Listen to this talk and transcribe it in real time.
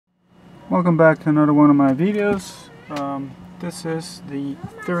Welcome back to another one of my videos. This is the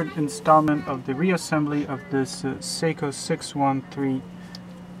third installment of the reassembly of this Seiko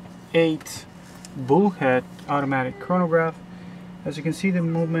 6138 Bullhead automatic chronograph. As you can see, the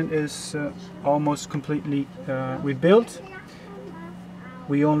movement is almost completely rebuilt.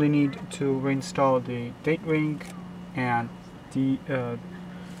 We only need to reinstall the date ring and the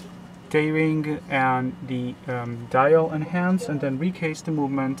dial and hands, and then recase the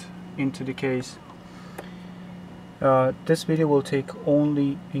movement into the case. This video will take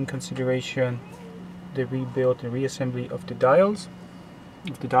only in consideration the rebuild and reassembly of the dial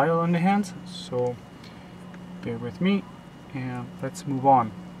on the hands, so bear with me and let's move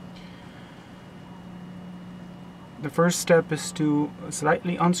on. The first step is to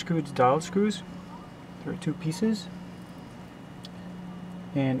slightly unscrew the dial screws. There are two pieces,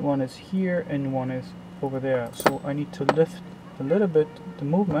 and one is here and one is over there, so I need to lift a little bit the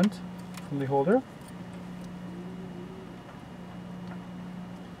movement from the holder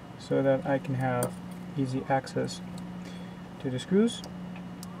so that I can have easy access to the screws.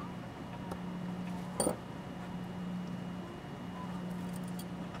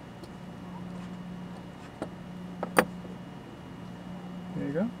 There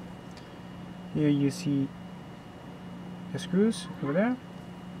you go. Here you see the screws over there.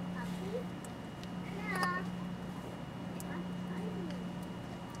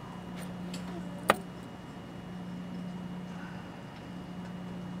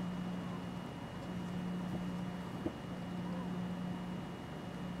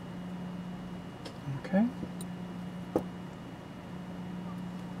 Okay.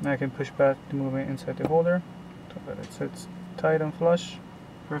 Now I can push back the movement inside the holder so that it sits tight and flush.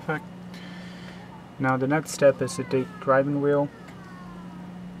 Perfect. Now the next step is the date driving wheel.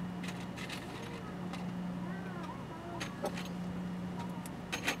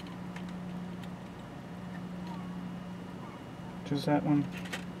 Just that one.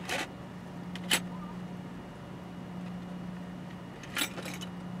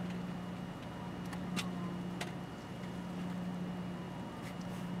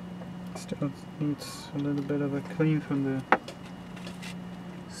 Still needs a little bit of a clean from the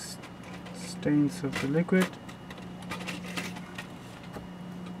stains of the liquid.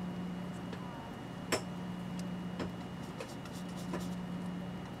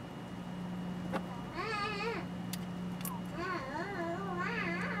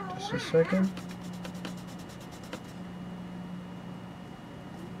 Just a second.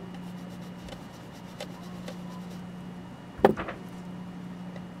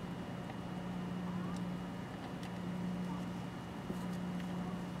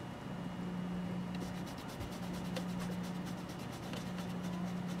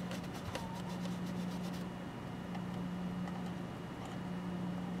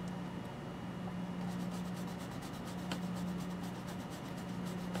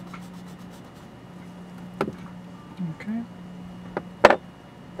 Okay.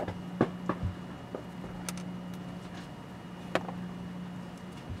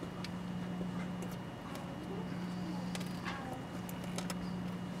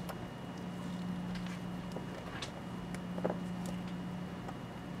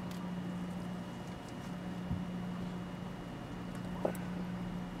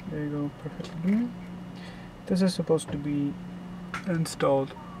 There you go, perfectly. This is supposed to be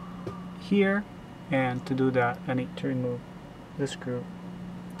installed here, and to do that I need to remove the screw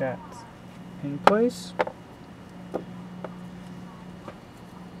that's in place.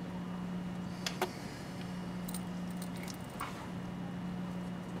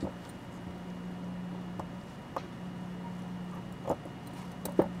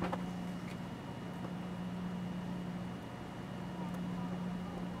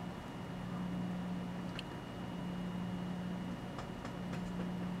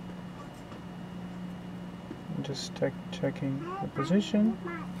 Just checking the position. A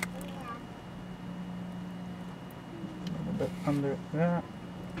little bit under that.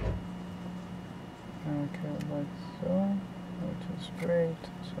 Okay, like so, which is great.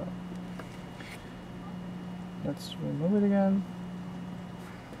 So let's remove it again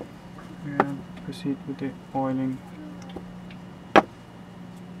and proceed with the oiling.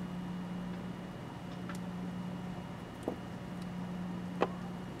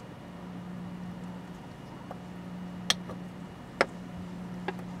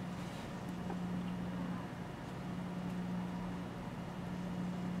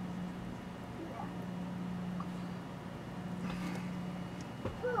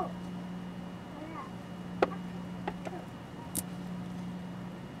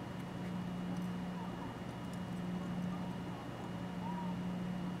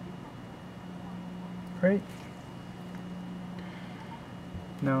 Great.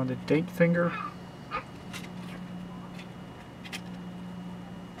 Now the date finger.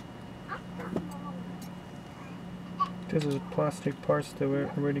 This is plastic parts that were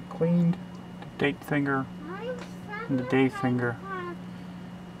already cleaned. The date finger and the day finger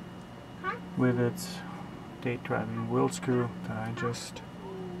with its date driving wheel screw that I just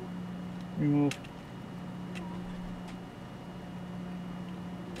removed.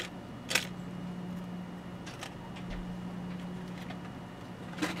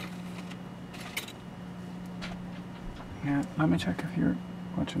 And let me check if you're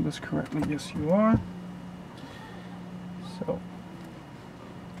watching this correctly. Yes, you are. So,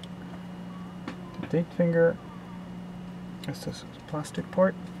 the date finger is this plastic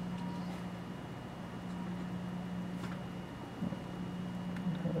part.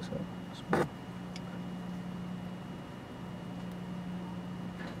 How is that? Small.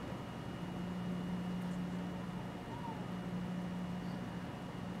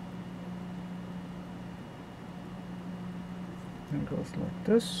 It goes like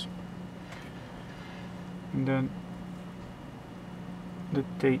this, and then the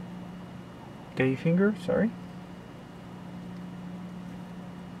day finger, sorry.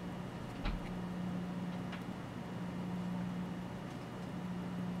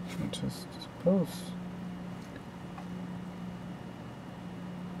 I just suppose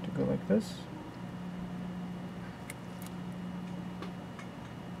to go like this.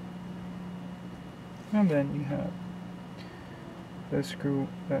 And then you have the screw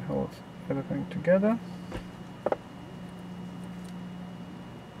that holds everything together.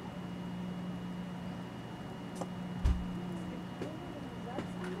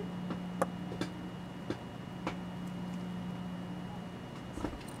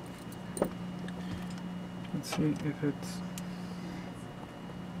 Let's see if it's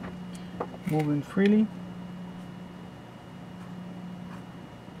moving freely.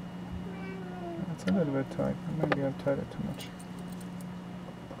 It's a little bit tight. Maybe I've tied it too much.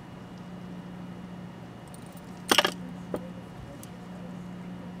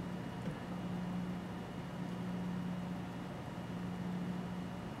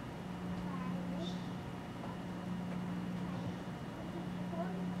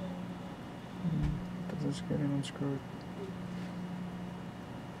 This is getting unscrewed.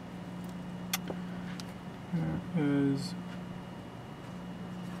 There is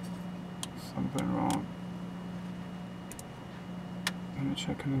something wrong. Let me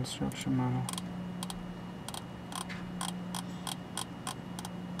check an instruction manual.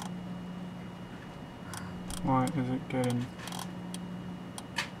 Why is it getting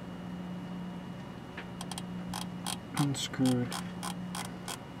unscrewed?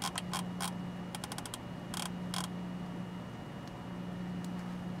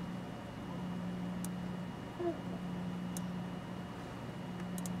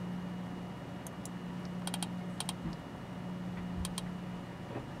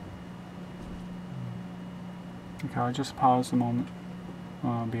 Okay, I'll just pause a moment.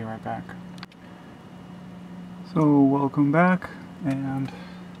 I'll be right back. So, welcome back, and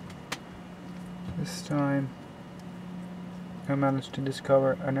this time I managed to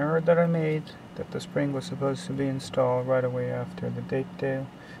discover an error that I made, that the spring was supposed to be installed right away after the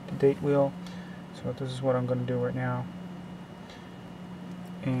date wheel. So this is what I'm going to do right now.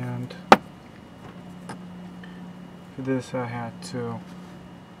 And for this I had to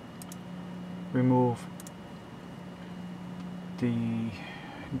remove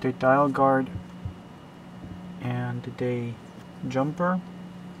the dial guard and the day jumper,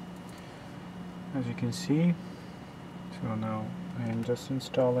 as you can see. So now I am just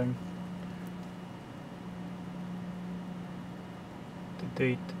installing the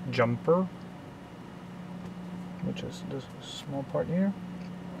date jumper, which is this small part here.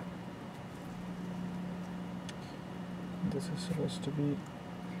 This is supposed to be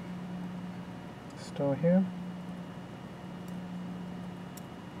installed here.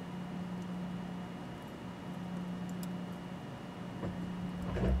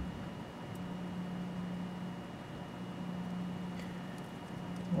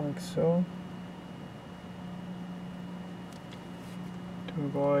 Like so, to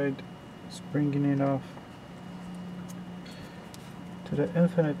avoid springing it off to the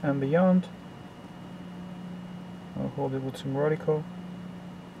infinite and beyond. I'll hold it with some Rodico.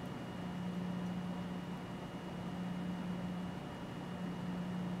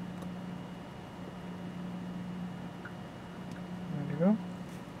 There you go.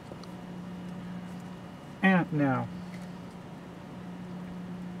 And now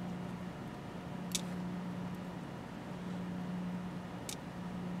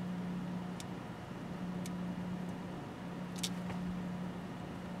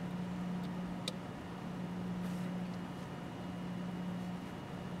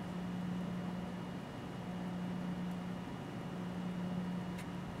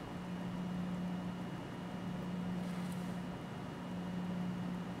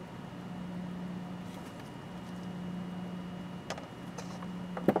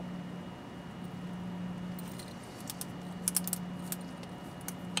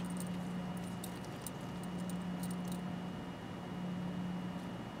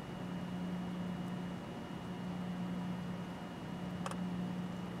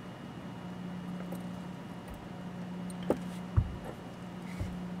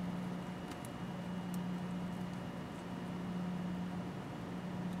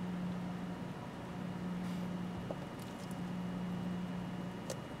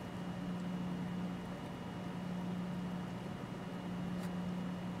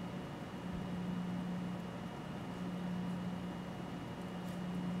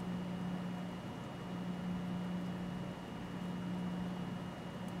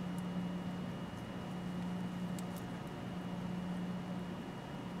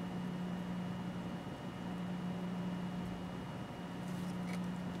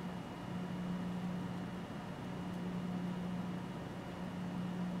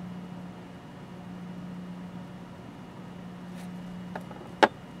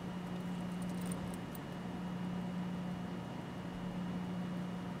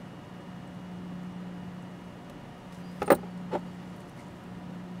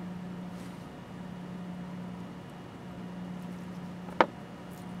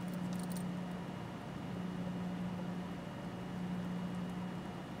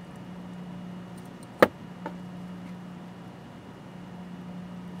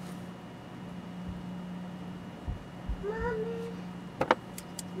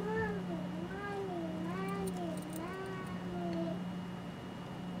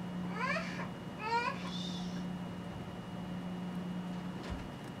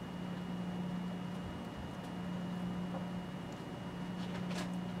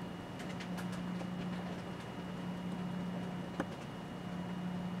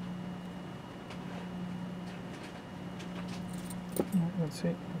Let's see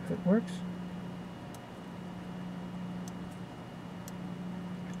if it works.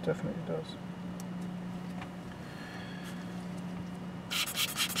 It definitely does.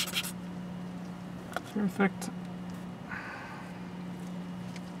 Perfect.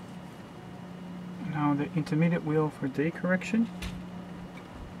 Now the intermediate wheel for day correction.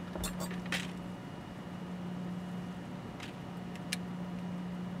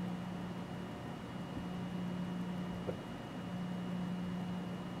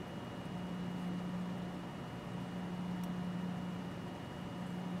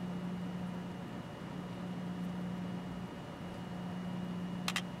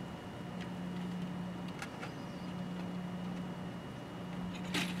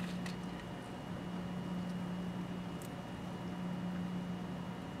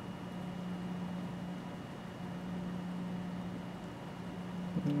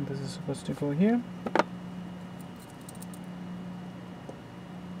 And this is supposed to go here.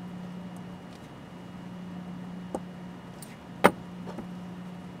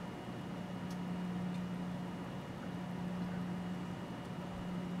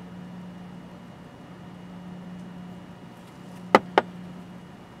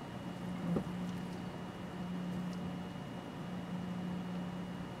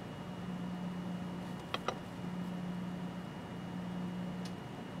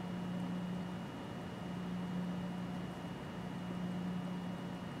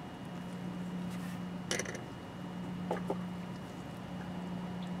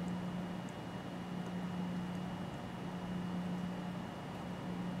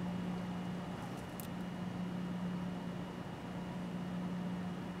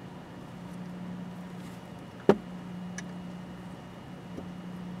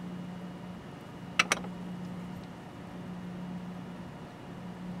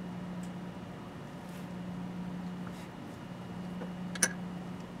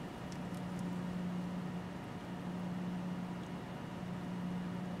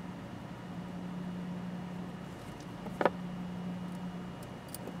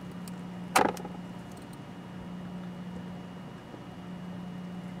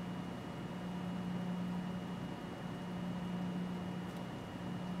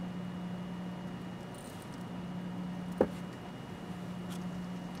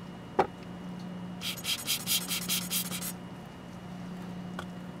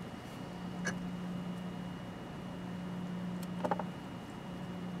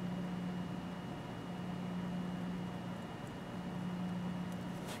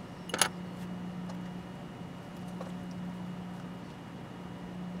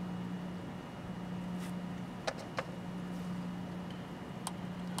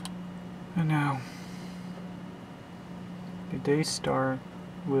 And now the days start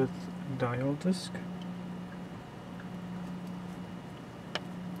with dial disc.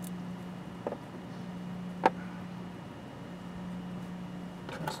 It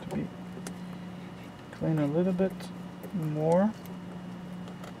has to be clean a little bit more.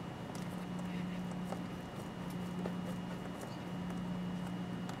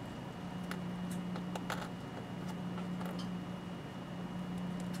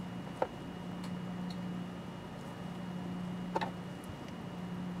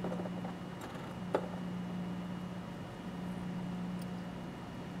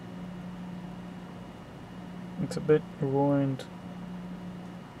 It's a bit ruined,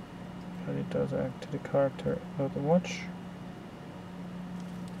 but it does add to the character of the watch.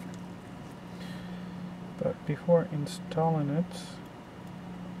 But before installing it,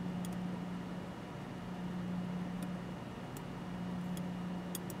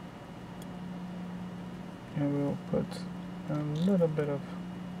 I will put a little bit of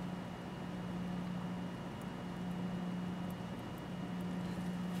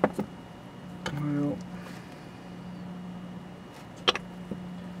oil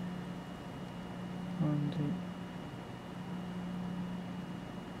on the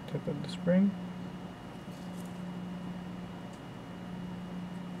tip of the spring,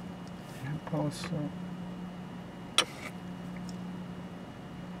 and also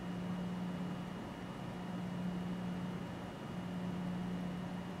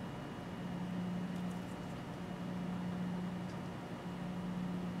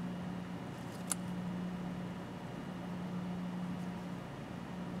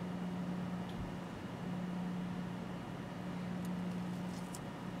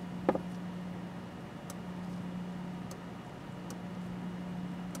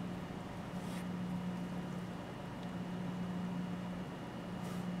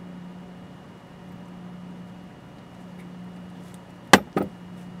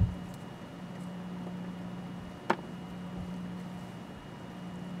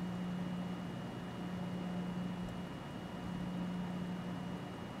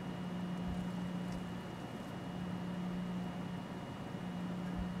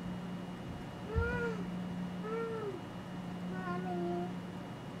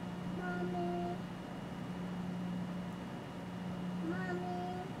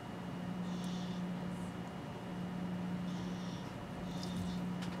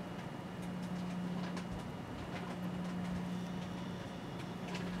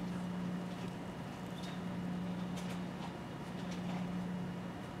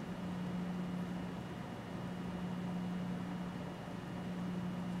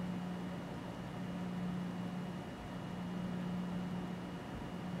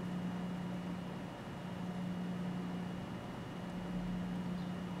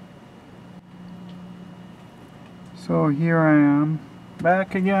So here I am,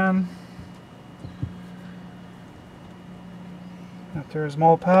 back again after a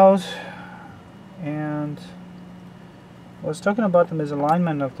small pause, and I was talking about the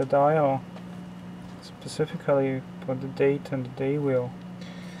misalignment of the dial, specifically for the date and the day wheel,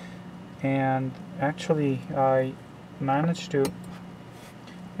 and actually I managed to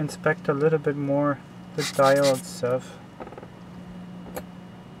inspect a little bit more the dial itself,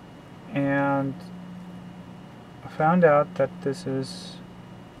 and I found out that this is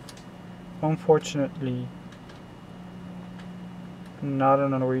unfortunately not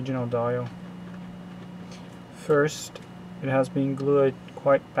an original dial. First, it has been glued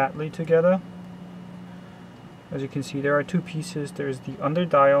quite badly together. As you can see, there are two pieces. There's the under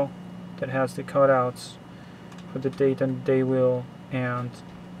dial that has the cutouts for the date and day wheel, and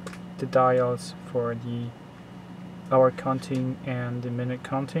the dials for the hour counting and the minute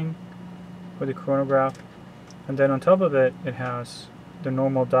counting for the chronograph. And then on top of it, it has the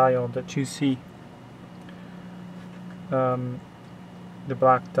normal dial that you see, the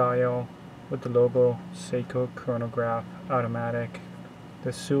black dial with the logo Seiko chronograph automatic,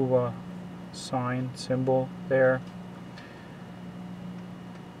 the Suwa sign symbol there,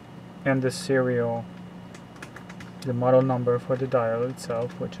 and the serial, the model number for the dial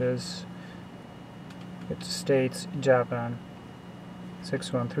itself, which is, it states Japan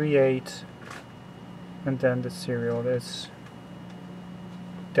 6138, and then the serial is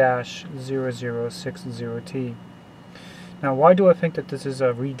 -0060T. Now, why do I think that this is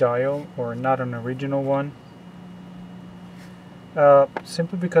a redial or not an original one?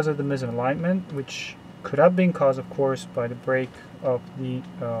 Simply because of the misalignment, which could have been caused, of course, by the break of the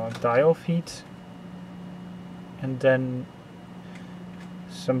dial feet, and then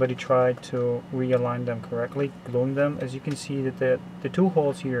somebody tried to realign them correctly, gluing them. As you can see, that the two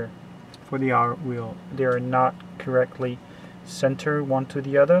holes here for the hour wheel, they are not correctly centered one to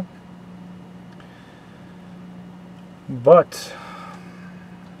the other. But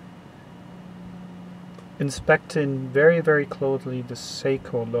inspecting very closely the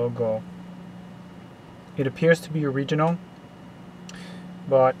Seiko logo, it appears to be original,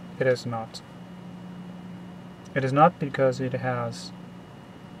 but it is not. It is not, because it has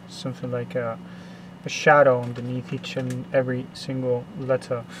something like a shadow underneath each and every single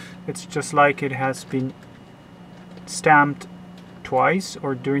letter. It's just like it has been stamped twice,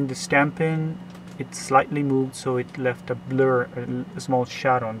 or during the stamping it slightly moved, so it left a blur, a small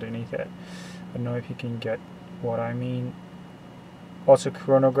shadow underneath it. I don't know if you can get what I mean. Also,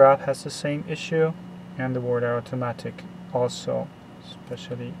 chronograph has the same issue, and the word automatic also,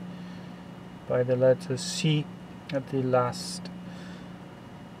 especially by the letter C at the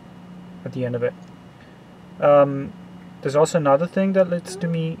end of it. There's also another thing that leads to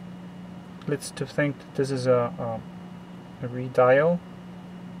think that this is a redial.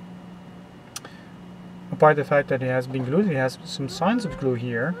 Apart the fact that it has been glued, it has some signs of glue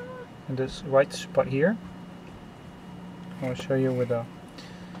here in this right spot here. I'll show you with a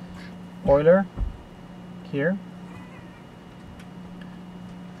oiler here.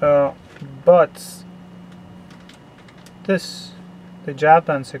 But this, the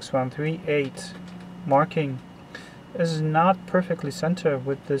Japan 6138 marking, is not perfectly centered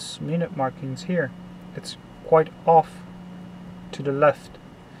with this minute markings here. It's quite off to the left.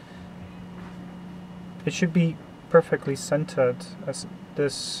 It should be perfectly centered as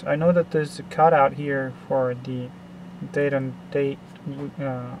this. I know that there's a cutout here for the date and date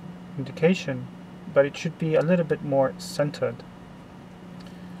indication, but it should be a little bit more centered,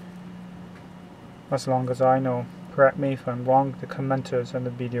 as long as I know. Correct me if I'm wrong. The commenters on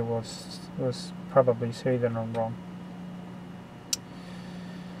the video was probably say that I'm wrong.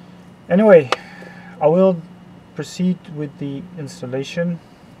 Anyway, I will proceed with the installation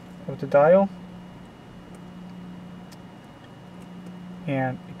of the dial,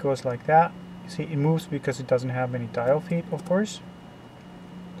 and it goes like that. You see, it moves because it doesn't have any dial feet, of course.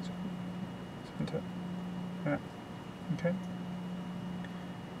 Yeah. Okay.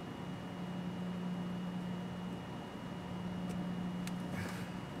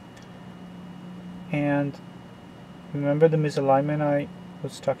 And remember the misalignment I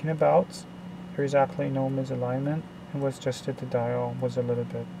was talking about? There is actually no misalignment. It was just that the dial was a little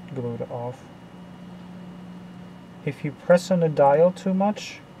bit glued off. If you press on the dial too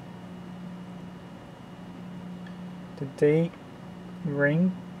much, the date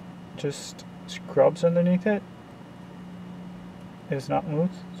ring just scrubs underneath it. It is not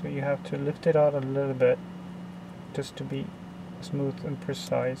smooth, so you have to lift it out a little bit just to be smooth and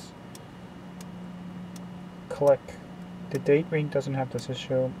precise. Click. The date ring doesn't have this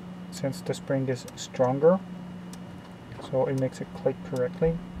issue since the spring is stronger. so it makes it click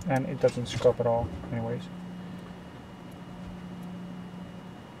correctly and it doesn't scrub at all anyways.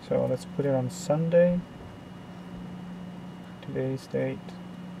 So let's put it on Sunday. Today's date,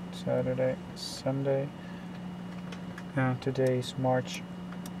 Saturday, Sunday, and today is March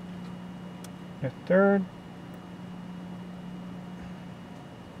the 3rd.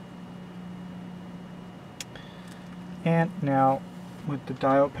 And now with the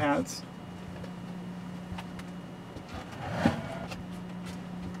dial pads,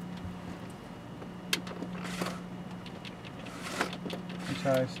 which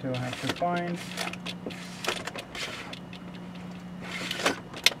I still have to find.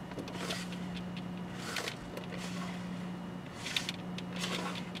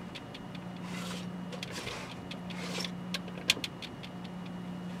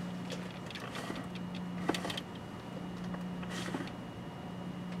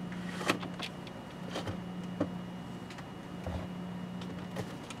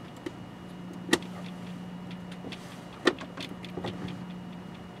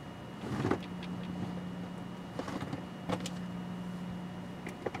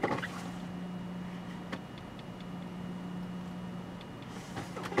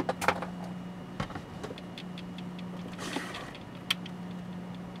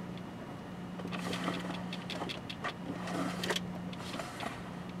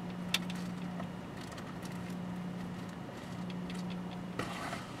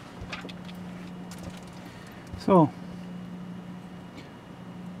 So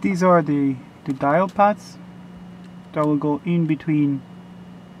these are the dial pads that will go in between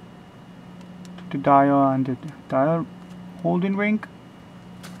the dial and the dial holding ring,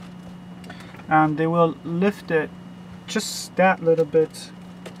 and they will lift it just that little bit.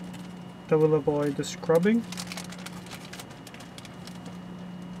 That will avoid the scrubbing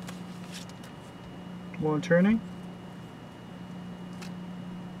while turning.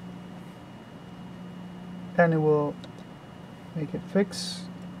 And it will make it fix,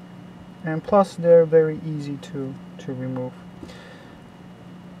 and plus they're very easy to remove.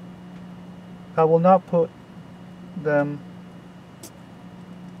 I will not put them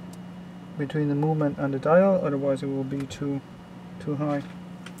between the movement and the dial, otherwise it will be too high.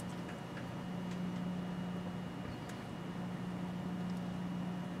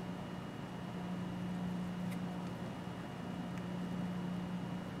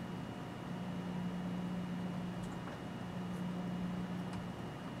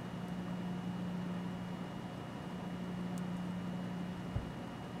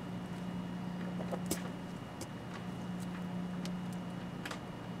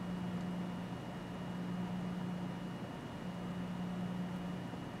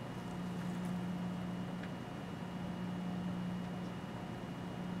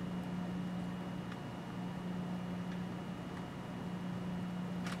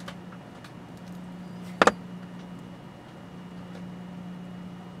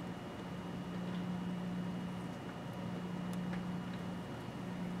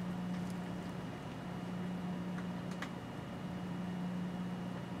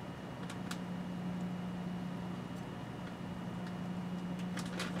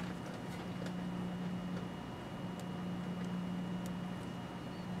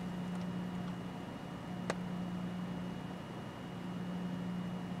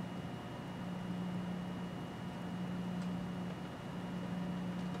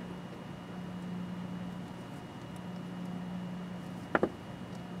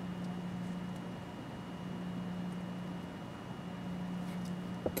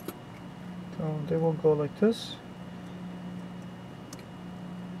 So they will go like this.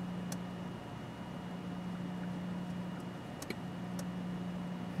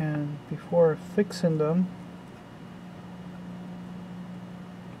 And before fixing them,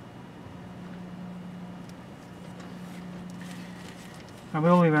 I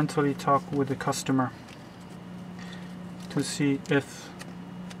will eventually talk with the customer to see if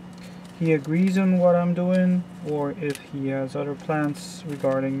he agrees on what I'm doing, or if he has other plans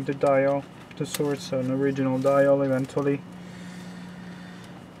regarding the dial, to source an original dial eventually,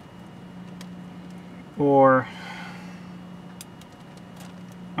 or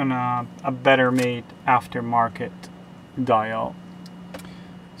on a better made aftermarket dial.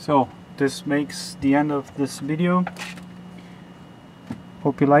 So this makes the end of this video.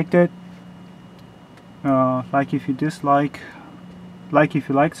 Hope you liked it. Like if you dislike, like if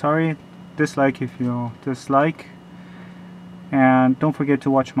you like, sorry, dislike if you dislike, and don't forget to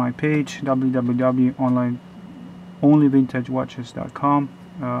watch my page www.OnlyVintageWatches.com.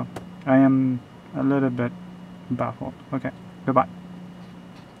 I am a little bit baffled. Okay, goodbye.